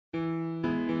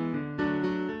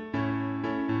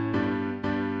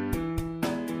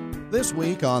This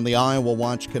week on the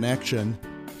IowaWatch Connection,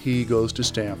 he goes to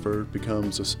Stanford,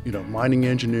 becomes a mining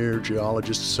engineer,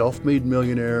 geologist, self-made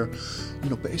millionaire.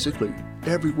 Basically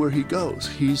everywhere he goes,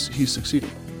 he's succeeding.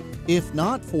 If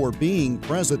not for being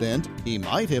president, he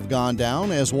might have gone down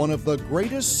as one of the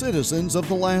greatest citizens of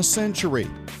the last century.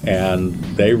 And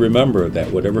they remember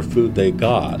that whatever food they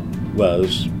got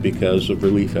was because of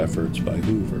relief efforts by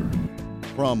Hoover.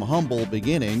 From humble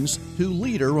beginnings to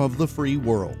leader of the free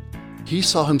world. He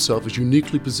saw himself as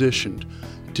uniquely positioned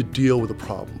to deal with a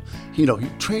problem. He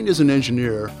trained as an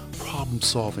engineer. Problem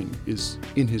solving is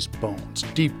in his bones,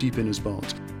 deep in his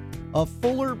bones. A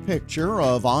fuller picture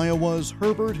of Iowa's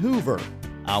Herbert Hoover,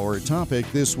 our topic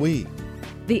this week.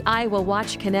 The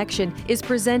IowaWatch Connection is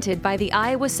presented by the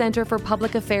Iowa Center for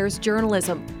Public Affairs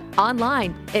Journalism,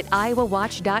 online at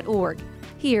iowawatch.org.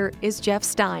 Here is Jeff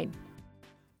Stein.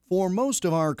 For most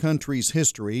of our country's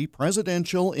history,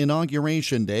 Presidential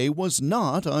Inauguration Day was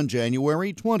not on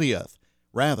January 20th,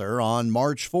 rather on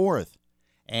March 4th.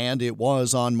 And it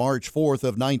was on March 4th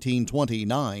of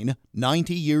 1929,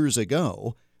 90 years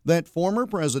ago, that former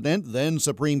President, then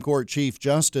Supreme Court Chief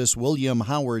Justice William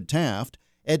Howard Taft,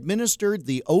 administered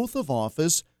the oath of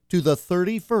office to the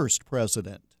 31st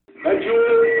president. That you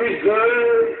will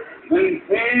preserve,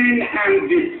 maintain, and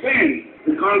defend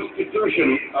the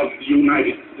Constitution of the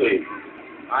United States.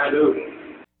 I do.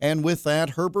 And with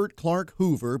that, Herbert Clark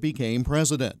Hoover became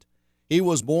president. He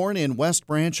was born in West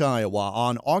Branch, Iowa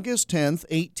on August 10,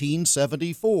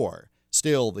 1874.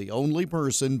 Still the only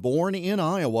person born in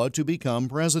Iowa to become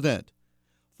president.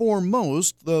 For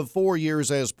most, the 4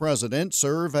 years as president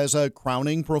serve as a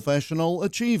crowning professional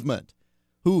achievement.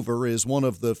 Hoover is one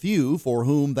of the few for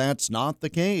whom that's not the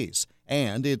case,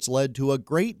 and it's led to a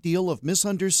great deal of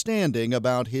misunderstanding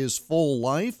about his full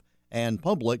life and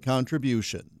public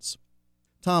contributions.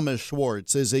 Thomas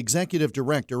Schwartz is executive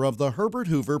director of the Herbert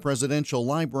Hoover Presidential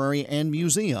Library and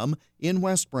Museum in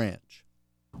West Branch.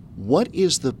 What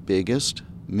is the biggest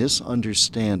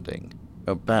misunderstanding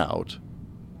about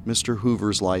Mr.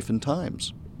 Hoover's life and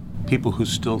times? People who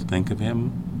still think of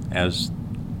him as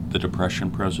the Depression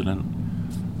president,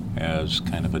 as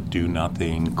kind of a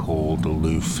do-nothing, cold,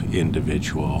 aloof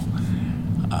individual,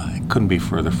 it couldn't be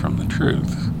further from the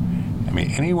truth. I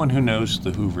mean, anyone who knows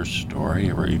the Hoover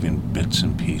story, or even bits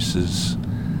and pieces,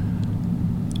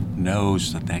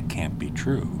 knows that can't be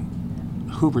true.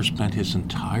 Hoover spent his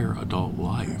entire adult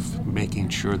life making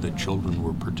sure that children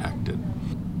were protected.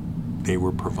 They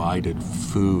were provided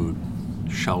food,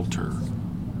 shelter,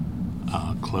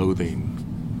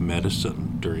 clothing,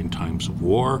 medicine during times of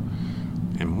war,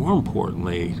 and more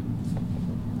importantly,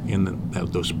 in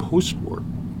those post-war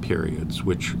periods,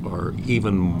 which are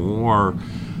even more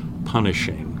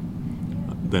punishing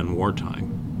than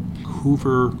wartime.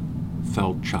 Hoover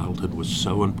felt childhood was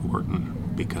so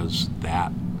important because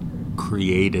that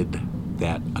created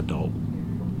that adult.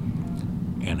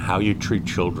 And how you treat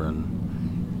children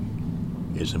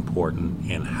is important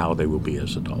in how they will be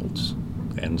as adults.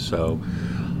 And so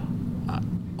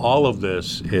all of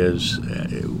this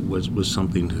was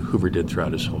something Hoover did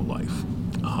throughout his whole life.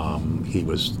 He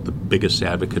was the biggest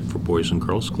advocate for Boys and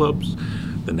Girls Clubs.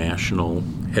 The national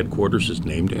headquarters is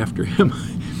named after him.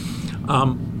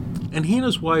 And he and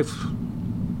his wife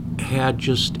had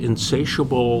just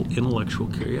insatiable intellectual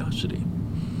curiosity.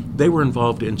 They were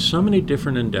involved in so many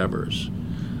different endeavors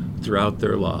throughout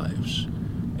their lives,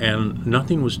 and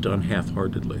nothing was done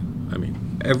half-heartedly. I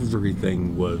mean,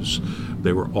 everything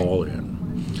they were all in.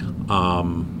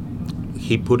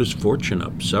 He put his fortune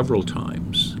up several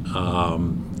times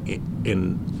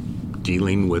in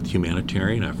dealing with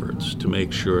humanitarian efforts to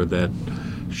make sure that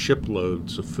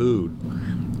shiploads of food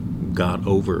got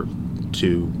over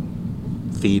to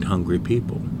feed hungry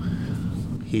people.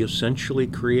 He essentially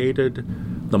created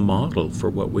the model for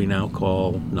what we now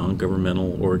call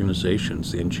non-governmental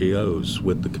organizations, the NGOs,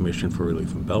 with the Commission for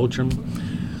Relief in Belgium.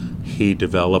 He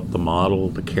developed the model,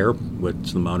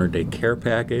 what's the modern-day care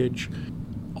package.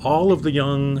 All of the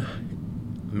young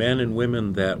men and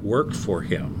women that worked for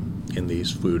him in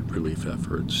these food relief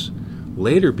efforts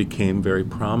later became very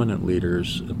prominent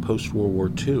leaders post-World War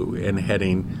II and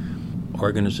heading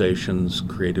organizations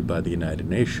created by the United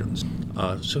Nations.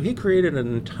 So he created an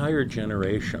entire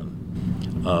generation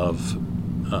of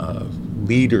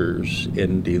leaders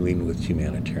in dealing with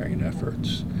humanitarian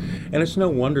efforts. And it's no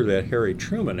wonder that Harry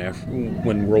Truman,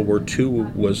 when World War II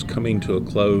was coming to a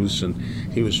close and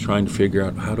he was trying to figure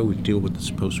out how do we deal with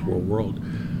this post-war world,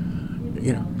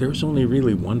 there was only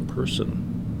really one person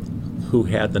who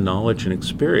had the knowledge and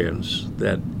experience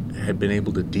that had been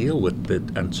able to deal with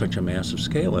it on such a massive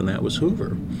scale, and that was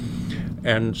Hoover.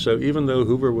 And so even though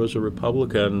Hoover was a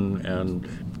Republican and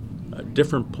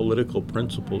different political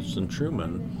principles than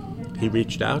Truman, he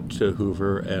reached out to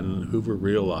Hoover, and Hoover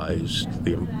realized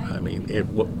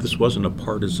this wasn't a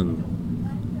partisan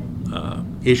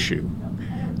issue.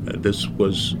 This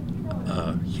was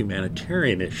a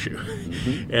humanitarian issue,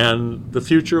 and the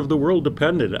future of the world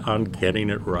depended on getting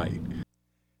it right.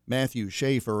 Matthew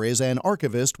Schaefer is an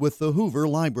archivist with the Hoover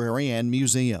Library and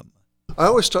Museum. I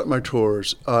always start my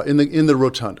tours in the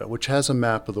rotunda, which has a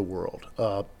map of the world,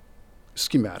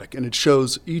 schematic, and it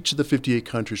shows each of the 58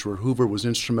 countries where Hoover was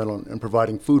instrumental in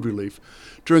providing food relief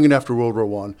during and after World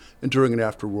War I and during and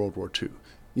after World War II.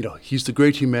 You know, he's the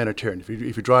great humanitarian.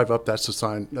 If you drive up, that's the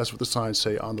sign. That's what the signs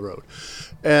say on the road.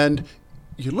 And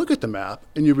you look at the map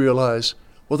and you realize,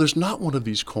 well, there's not one of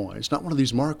these coins, not one of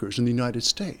these markers in the United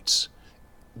States.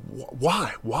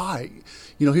 Why?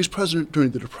 You know, he's president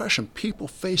during the Depression. People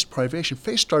faced privation,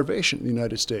 faced starvation in the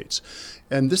United States.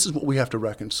 And this is what we have to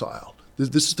reconcile.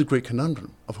 This is the great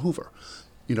conundrum of Hoover.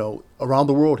 You know, around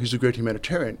the world, he's a great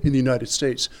humanitarian. In the United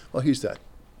States, well, he's that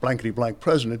blankety-blank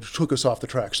president who took us off the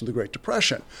tracks in the Great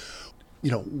Depression.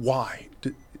 You know, why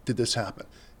did this happen?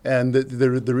 And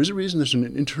there is a reason. There's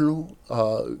an internal,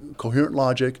 coherent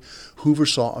logic. Hoover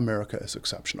saw America as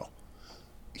exceptional.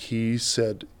 He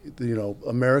said, you know,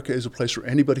 America is a place where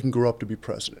anybody can grow up to be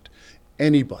president.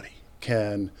 Anybody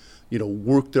can, you know,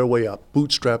 work their way up,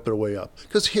 bootstrap their way up,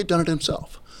 because he had done it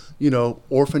himself. You know,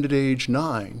 orphaned at age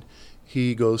 9,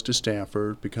 he goes to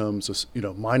Stanford, becomes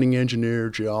a mining engineer,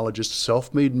 geologist,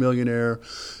 self-made millionaire.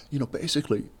 You know,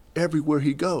 basically everywhere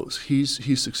he goes,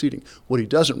 he's succeeding. What he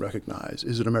doesn't recognize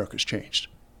is that America's changed.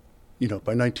 You know,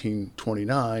 by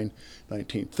 1929,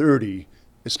 1930,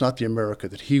 it's not the America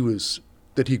that he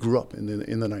grew up in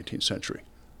the 19th century.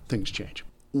 Things change.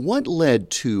 What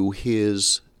led to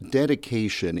his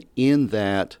dedication in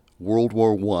that World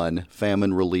War I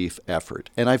famine relief effort?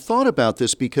 And I've thought about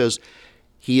this because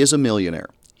he is a millionaire.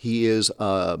 He is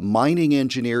a mining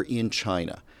engineer in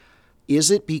China. Is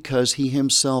it because he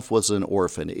himself was an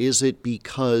orphan? Is it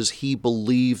because he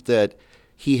believed that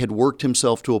he had worked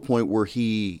himself to a point where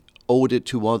he owed it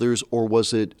to others? Or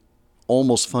was it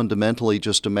almost fundamentally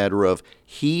just a matter of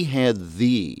he had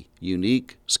the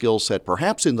unique skill set,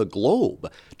 perhaps in the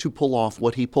globe, to pull off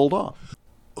what he pulled off?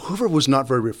 Hoover was not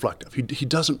very reflective. He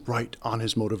doesn't write on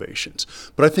his motivations.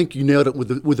 But I think you nailed it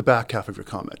with the back half of your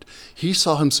comment. He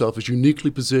saw himself as uniquely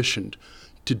positioned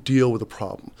to deal with a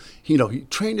problem. He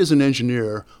trained as an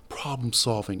engineer. Problem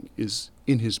solving is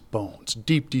in his bones,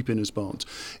 deep in his bones.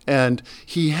 And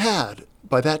he had,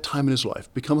 by that time in his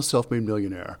life, become a self-made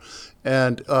millionaire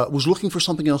and was looking for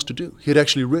something else to do. He had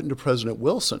actually written to President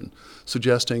Wilson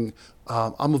suggesting,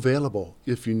 I'm available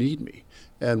if you need me.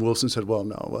 And Wilson said, well,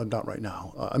 no, not right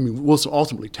now. Wilson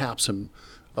ultimately taps him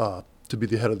to be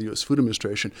the head of the U.S. Food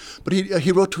Administration. But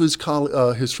he wrote to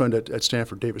his friend at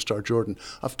Stanford, David Starr Jordan,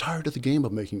 I'm tired of the game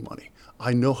of making money.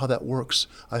 I know how that works.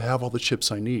 I have all the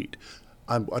chips I need.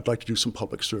 I'd like to do some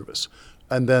public service.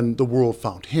 And then the world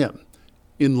found him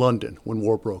in London when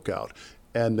war broke out.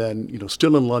 And then,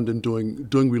 still in London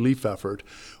doing relief effort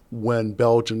when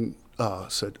Belgium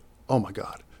said, oh my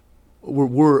God,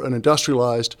 we're an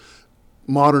industrialized,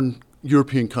 modern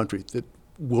European country that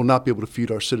will not be able to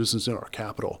feed our citizens in our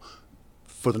capital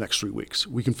for the next 3 weeks.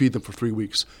 We can feed them for 3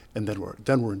 weeks, and then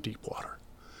we're in deep water.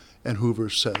 And Hoover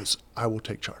says, I will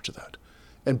take charge of that.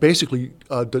 And basically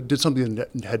did something that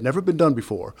had never been done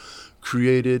before,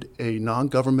 created a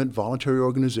non-government voluntary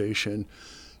organization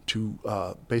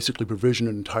to basically provision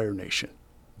an entire nation,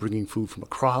 bringing food from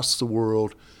across the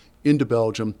world into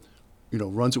Belgium,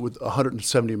 runs it with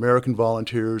 170 American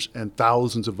volunteers and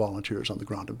thousands of volunteers on the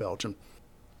ground in Belgium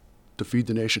to feed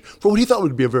the nation for what he thought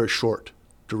would be a very short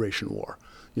duration war.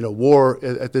 War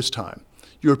at this time,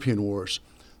 European wars,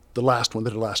 the last one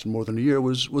that had lasted more than a year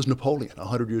was Napoleon,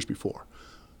 100 years before.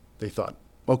 They thought,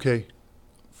 okay,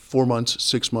 4 months,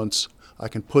 6 months, I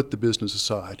can put the business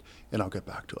aside and I'll get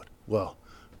back to it. Well,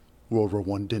 World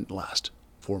War I didn't last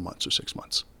 4 months or 6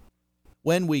 months.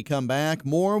 When we come back,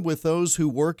 more with those who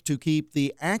work to keep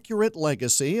the accurate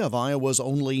legacy of Iowa's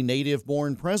only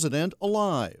native-born president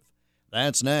alive.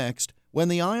 That's next, when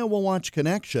the IowaWatch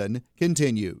Connection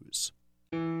continues.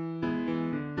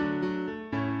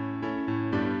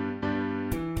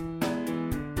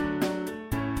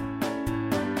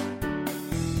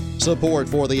 Support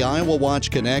for the IowaWatch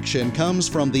Connection comes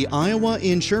from the Iowa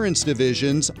Insurance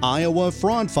Division's Iowa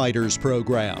Fraud Fighters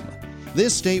program.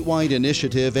 This statewide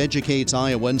initiative educates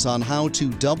Iowans on how to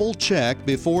double-check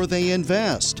before they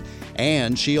invest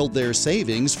and shield their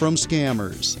savings from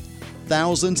scammers.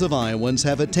 Thousands of Iowans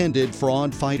have attended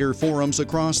fraud fighter forums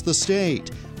across the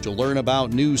state, to learn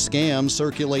about new scams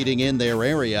circulating in their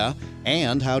area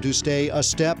and how to stay a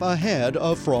step ahead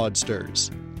of fraudsters.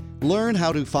 Learn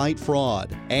how to fight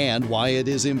fraud and why it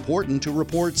is important to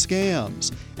report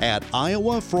scams at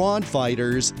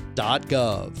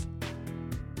iowafraudfighters.gov.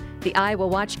 The Iowa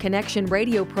Watch Connection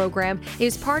radio program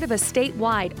is part of a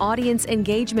statewide audience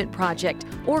engagement project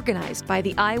organized by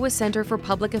the Iowa Center for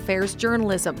Public Affairs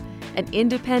Journalism, an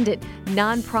independent,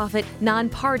 nonprofit,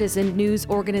 nonpartisan news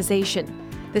organization.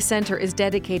 The center is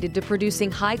dedicated to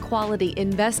producing high-quality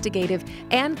investigative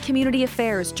and community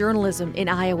affairs journalism in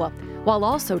Iowa, while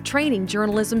also training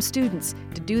journalism students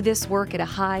to do this work at a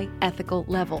high ethical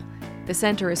level. The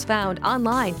center is found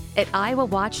online at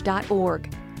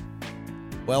iowawatch.org.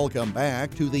 Welcome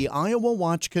back to the Iowa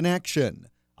Watch Connection.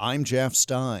 I'm Jeff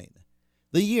Stein.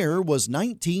 The year was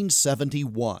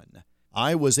 1971.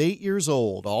 I was 8 years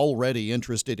old, already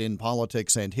interested in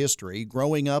politics and history,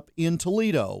 growing up in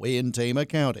Toledo in Tama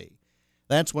County.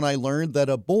 That's when I learned that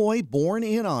a boy born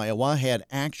in Iowa had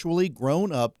actually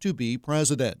grown up to be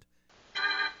president.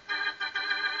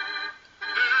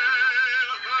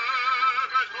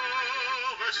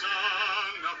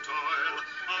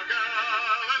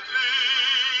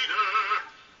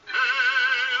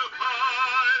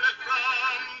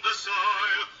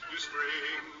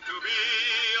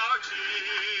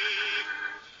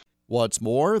 What's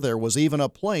more, there was even a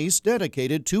place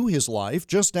dedicated to his life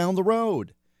just down the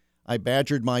road. I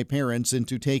badgered my parents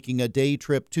into taking a day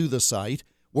trip to the site,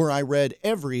 where I read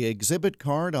every exhibit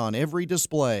card on every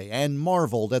display and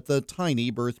marveled at the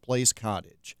tiny birthplace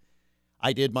cottage.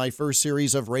 I did my first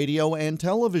series of radio and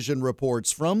television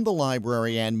reports from the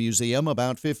library and museum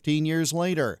about 15 years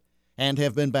later, and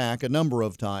have been back a number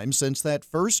of times since that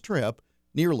first trip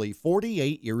nearly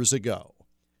 48 years ago.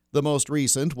 The most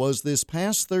recent was this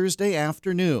past Thursday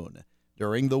afternoon,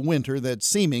 during the winter that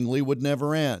seemingly would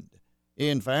never end.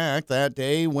 In fact, that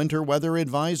day, winter weather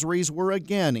advisories were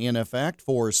again in effect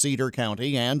for Cedar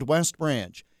County and West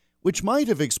Branch, which might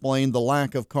have explained the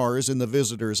lack of cars in the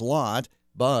visitors' lot,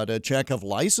 but a check of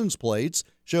license plates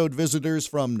showed visitors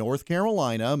from North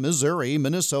Carolina, Missouri,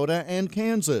 Minnesota, and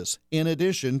Kansas, in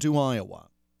addition to Iowa.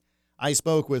 I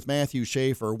spoke with Matthew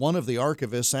Schaefer, one of the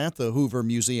archivists at the Hoover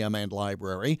Museum and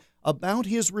Library, about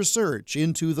his research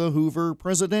into the Hoover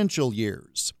presidential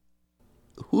years.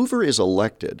 Hoover is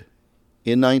elected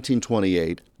in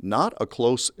 1928, not a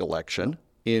close election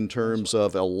in terms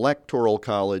of electoral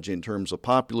college, in terms of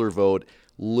popular vote.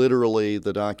 Literally,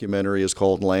 the documentary is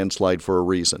called Landslide for a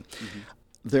reason. Mm-hmm.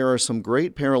 There are some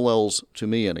great parallels, to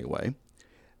me anyway,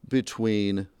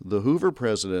 between the Hoover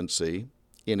presidency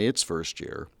in its first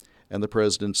year and the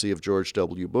presidency of George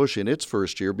W. Bush in its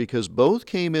first year, because both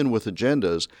came in with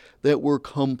agendas that were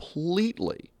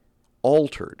completely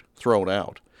altered, thrown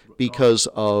out, because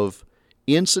of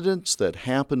incidents that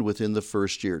happened within the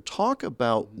first year. Talk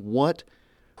about what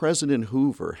President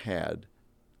Hoover had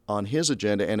on his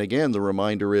agenda. And again, the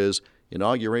reminder is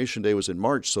Inauguration Day was in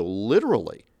March, so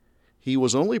literally he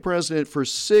was only president for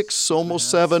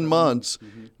almost 7 months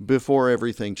before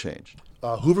everything changed.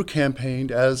 Hoover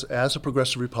campaigned as a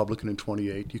progressive Republican in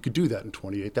 28. You could do that in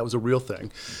 28. That was a real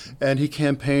thing. And he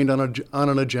campaigned on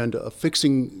an agenda of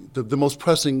fixing the most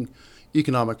pressing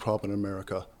economic problem in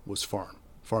America was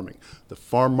farming. The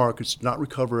farm markets did not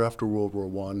recover after World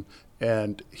War I,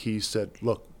 and he said,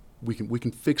 look, we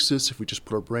can fix this if we just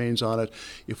put our brains on it,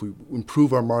 if we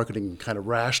improve our marketing and kind of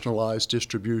rationalize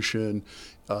distribution.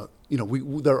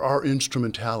 There are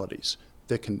instrumentalities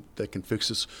that can fix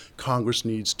this. Congress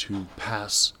needs to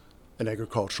pass an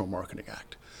Agricultural Marketing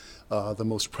Act. The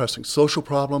most pressing social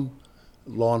problem,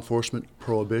 law enforcement,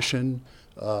 prohibition,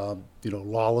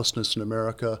 lawlessness in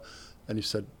America. And he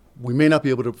said, we may not be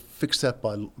able to fix that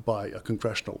by a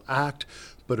congressional act,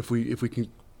 but if we can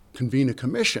convene a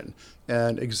commission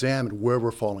and examine where we're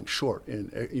falling short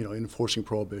in enforcing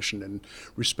prohibition and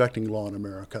respecting law in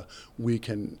America, we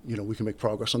can make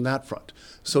progress on that front.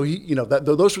 So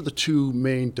those are the two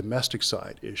main domestic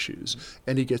side issues.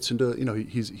 And he gets into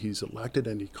he's elected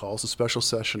and he calls a special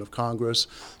session of Congress,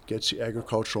 gets the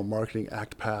Agricultural Marketing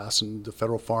Act passed, and the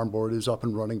Federal Farm Board is up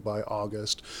and running by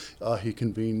August. He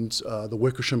convenes the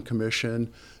Wickersham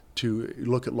Commission to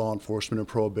look at law enforcement and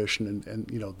prohibition, and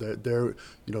they're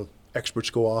experts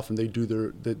go off and they do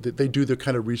their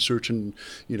kind of research and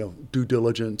due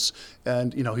diligence,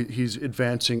 and he's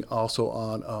advancing also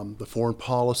on the foreign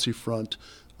policy front,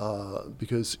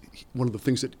 because one of the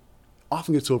things that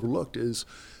often gets overlooked is,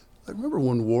 I remember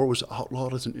when war was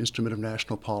outlawed as an instrument of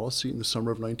national policy in the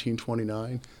summer of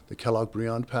 1929, the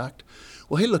Kellogg-Briand Pact.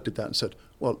 Well, he looked at that and said,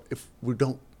 well, if we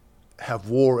don't have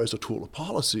war as a tool of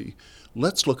policy.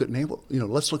 Let's look at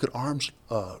let's look at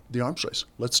the arms race.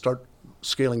 Let's start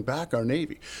scaling back our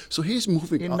Navy. So he's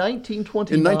moving in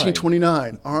 1929. In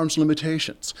 1929, arms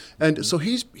limitations, and so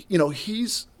he's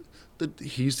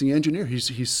the engineer.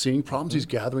 He's seeing problems. He's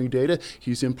gathering data.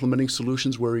 He's implementing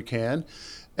solutions where he can,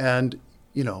 and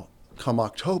come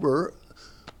October,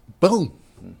 boom,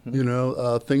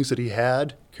 things that he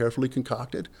had carefully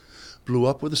concocted blew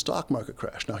up with the stock market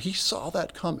crash. Now, he saw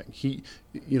that coming. He,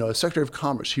 as Secretary of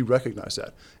Commerce, he recognized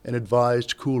that and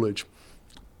advised Coolidge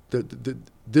that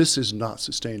this is not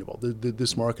sustainable.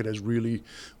 This market has really,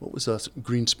 what was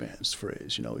Greenspan's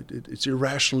phrase? It's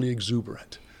irrationally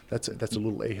exuberant. That's a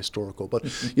little ahistorical. But,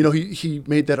 he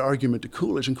made that argument to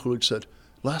Coolidge, and Coolidge said,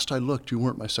 last I looked, you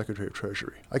weren't my Secretary of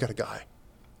Treasury. I got a guy,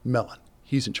 Mellon.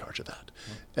 He's in charge of that.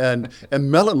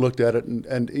 And Mellon looked at it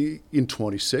and in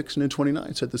 26 and in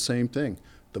 29 said the same thing.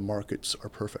 The markets are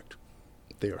perfect.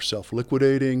 They are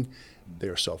self-liquidating. They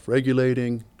are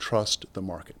self-regulating. Trust the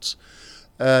markets.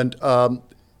 And,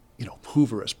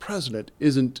 Hoover as president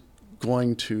isn't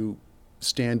going to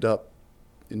stand up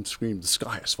and scream, the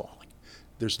sky is falling.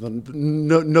 There's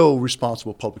no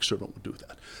responsible public servant would do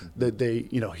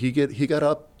that. He got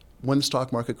up when the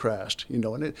stock market crashed,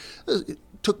 and it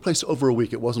took place over a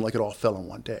week. It wasn't like it all fell in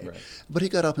one day. Right. But he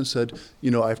got up and said,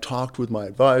 I've talked with my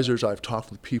advisors, I've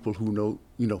talked with people who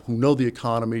know the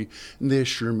economy, and they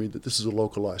assure me that this is a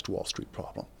localized Wall Street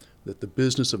problem, that the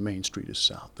business of Main Street is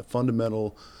sound. The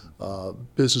fundamental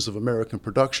business of American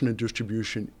production and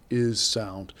distribution is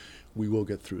sound. We will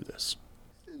get through this.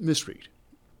 Misread.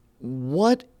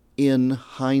 What, in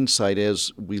hindsight,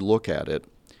 as we look at it,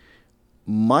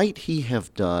 might he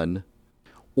have done,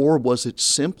 or was it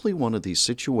simply one of these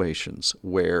situations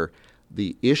where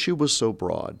the issue was so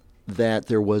broad that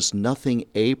there was nothing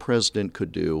a president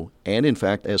could do, and in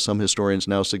fact, as some historians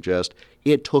now suggest,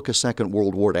 it took a Second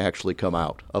World War to actually come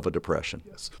out of a depression?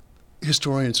 Yes.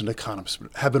 Historians and economists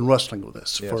have been wrestling with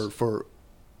this for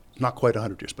not quite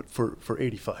 100 years, but for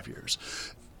 85 years.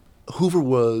 Hoover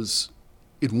was,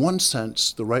 in one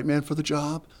sense, the right man for the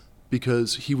job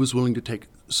because he was willing to take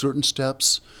certain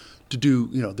steps to do,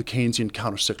 the Keynesian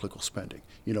counter-cyclical spending.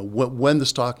 When the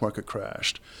stock market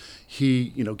crashed, he,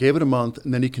 gave it a month,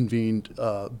 and then he convened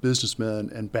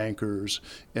businessmen and bankers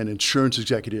and insurance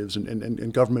executives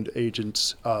and government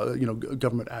agents,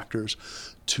 government actors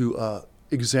to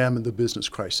examine the business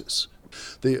crisis.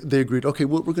 They agreed, okay,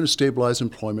 we're going to stabilize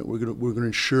employment. We're going to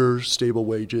ensure stable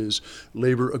wages.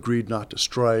 Labor agreed not to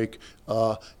strike,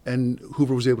 and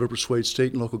Hoover was able to persuade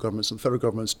state and local governments and federal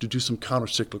governments to do some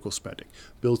counter-cyclical spending,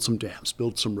 build some dams,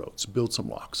 build some roads, build some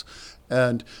locks,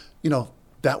 and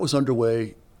that was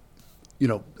underway.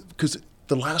 Because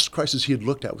the last crisis he had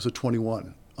looked at was a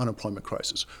 21 unemployment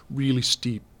crisis, really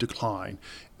steep decline,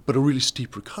 but a really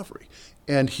steep recovery.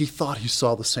 And he thought he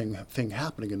saw the same thing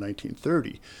happening in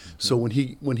 1930. Mm-hmm. So when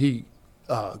he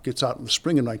gets out in the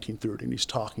spring of 1930 and he's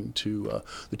talking to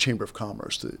the Chamber of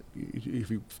Commerce, if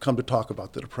you've come to talk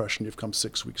about the Depression, you've come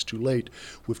 6 weeks too late,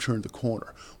 we've turned the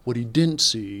corner. What he didn't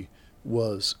see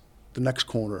was the next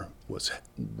corner was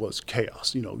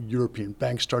chaos. European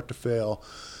banks start to fail,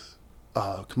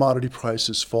 commodity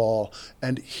prices fall,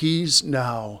 and he's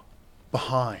now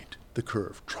behind the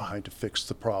curve trying to fix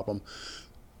the problem.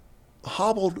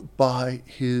 Hobbled by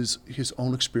his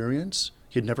own experience.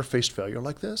 He had never faced failure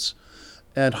like this,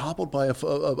 and hobbled by a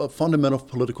fundamental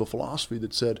political philosophy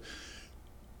that said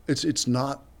it's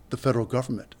not the federal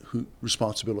government whose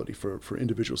responsibility for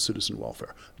individual citizen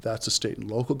welfare. That's a state and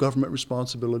local government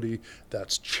responsibility.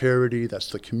 That's charity.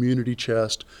 That's the community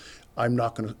chest. I'm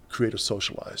not going to create a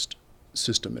socialized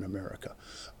system in America.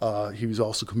 He was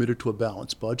also committed to a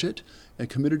balanced budget and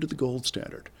committed to the gold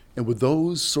standard. And with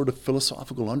those sort of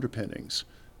philosophical underpinnings,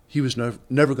 he was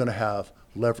never going to have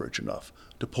leverage enough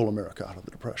to pull America out of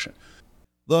the Depression.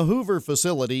 The Hoover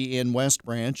facility in West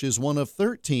Branch is one of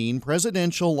 13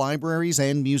 presidential libraries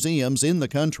and museums in the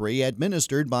country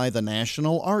administered by the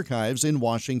National Archives in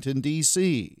Washington,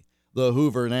 D.C. The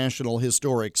Hoover National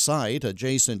Historic Site,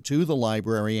 adjacent to the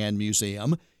library and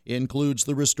museum, includes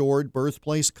the restored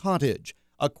Birthplace Cottage,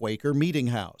 a Quaker meeting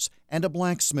house, and a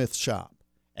blacksmith shop.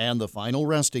 And the final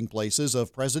resting places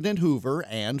of President Hoover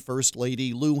and First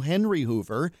Lady Lou Henry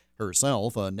Hoover,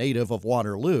 herself a native of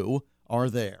Waterloo, are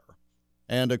there.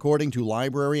 And according to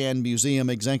Library and Museum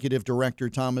Executive Director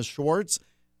Thomas Schwartz,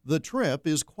 the trip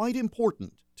is quite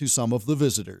important to some of the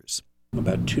visitors.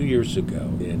 About 2 years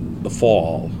ago, in the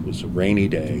fall, it was a rainy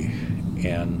day,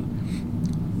 and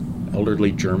an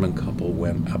elderly German couple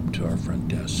went up to our front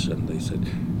desk and they said,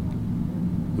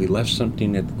 "We left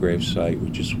something at the gravesite. We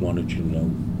just wanted you to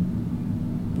know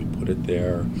we put it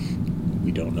there.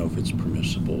 We don't know if it's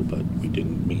permissible, but we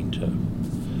didn't mean to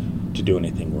do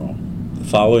anything wrong. The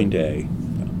following day,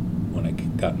 when I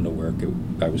got into work,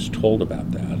 I was told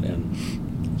about that. And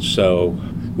so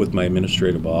with my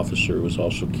administrative officer, who was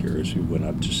also curious, we went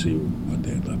up to see what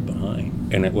they had left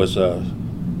behind. And it was a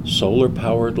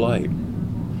solar-powered light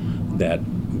that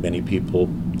many people,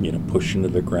 push into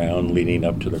the ground leading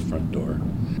up to their front door.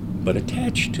 But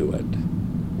attached to it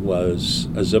was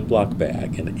a Ziploc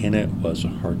bag, and in it was a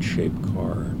heart-shaped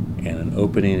card. And in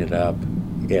opening it up,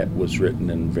 it was written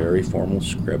in very formal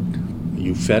script,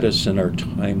 "You fed us in our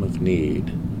time of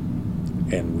need,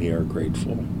 and we are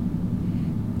grateful."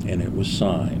 And it was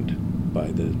signed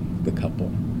by the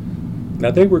couple.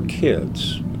 Now, they were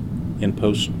kids in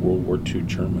post-World War II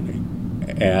Germany,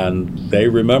 and they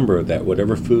remember that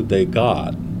whatever food they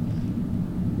got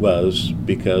was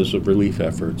because of relief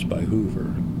efforts by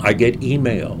Hoover. I get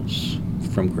emails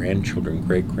from grandchildren,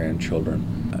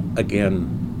 great-grandchildren,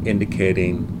 again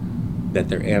indicating that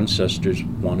their ancestors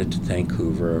wanted to thank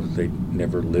Hoover. They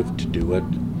never lived to do it.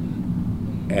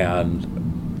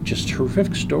 And just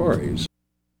horrific stories.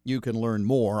 You can learn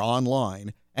more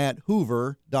online at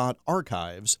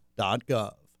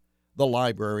hoover.archives.gov. The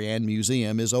library and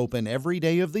museum is open every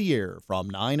day of the year from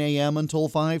 9 a.m. until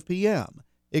 5 p.m.,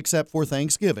 except for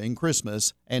Thanksgiving,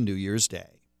 Christmas, and New Year's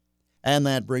Day. And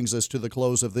that brings us to the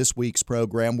close of this week's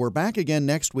program. We're back again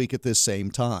next week at this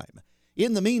same time.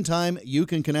 In the meantime, you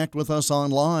can connect with us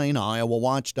online,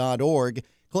 iowawatch.org.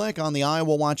 Click on the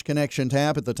Iowa Watch Connection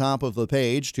tab at the top of the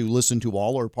page to listen to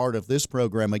all or part of this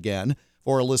program again,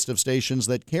 for a list of stations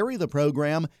that carry the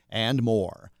program and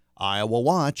more.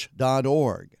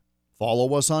 iowawatch.org.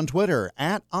 Follow us on Twitter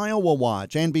at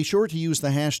IowaWatch, and be sure to use the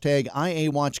hashtag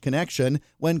IAWatchConnection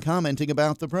when commenting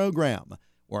about the program.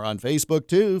 We're on Facebook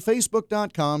too,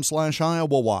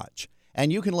 facebook.com/IowaWatch.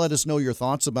 And you can let us know your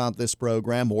thoughts about this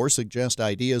program or suggest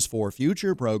ideas for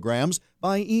future programs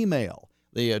by email.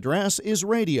 The address is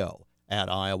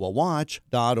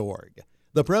radio@iowawatch.org.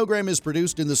 The program is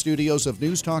produced in the studios of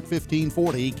News Talk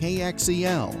 1540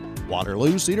 KXEL,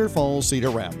 Waterloo, Cedar Falls, Cedar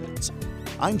Rapids.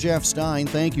 I'm Jeff Stein.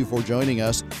 Thank you for joining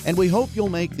us, and we hope you'll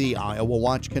make the Iowa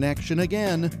Watch Connection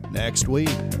again next week.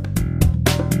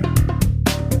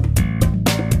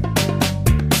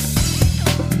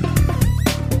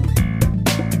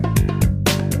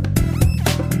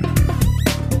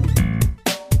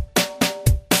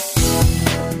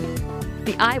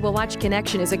 The Iowa Watch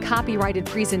Connection is a copyrighted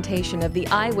presentation of the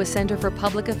Iowa Center for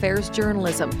Public Affairs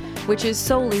Journalism, which is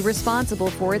solely responsible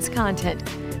for its content.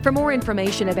 For more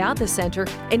information about the center,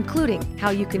 including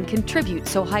how you can contribute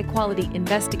so high-quality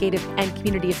investigative and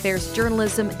community affairs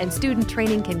journalism and student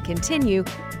training can continue,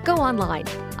 go online,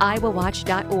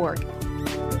 iowawatch.org.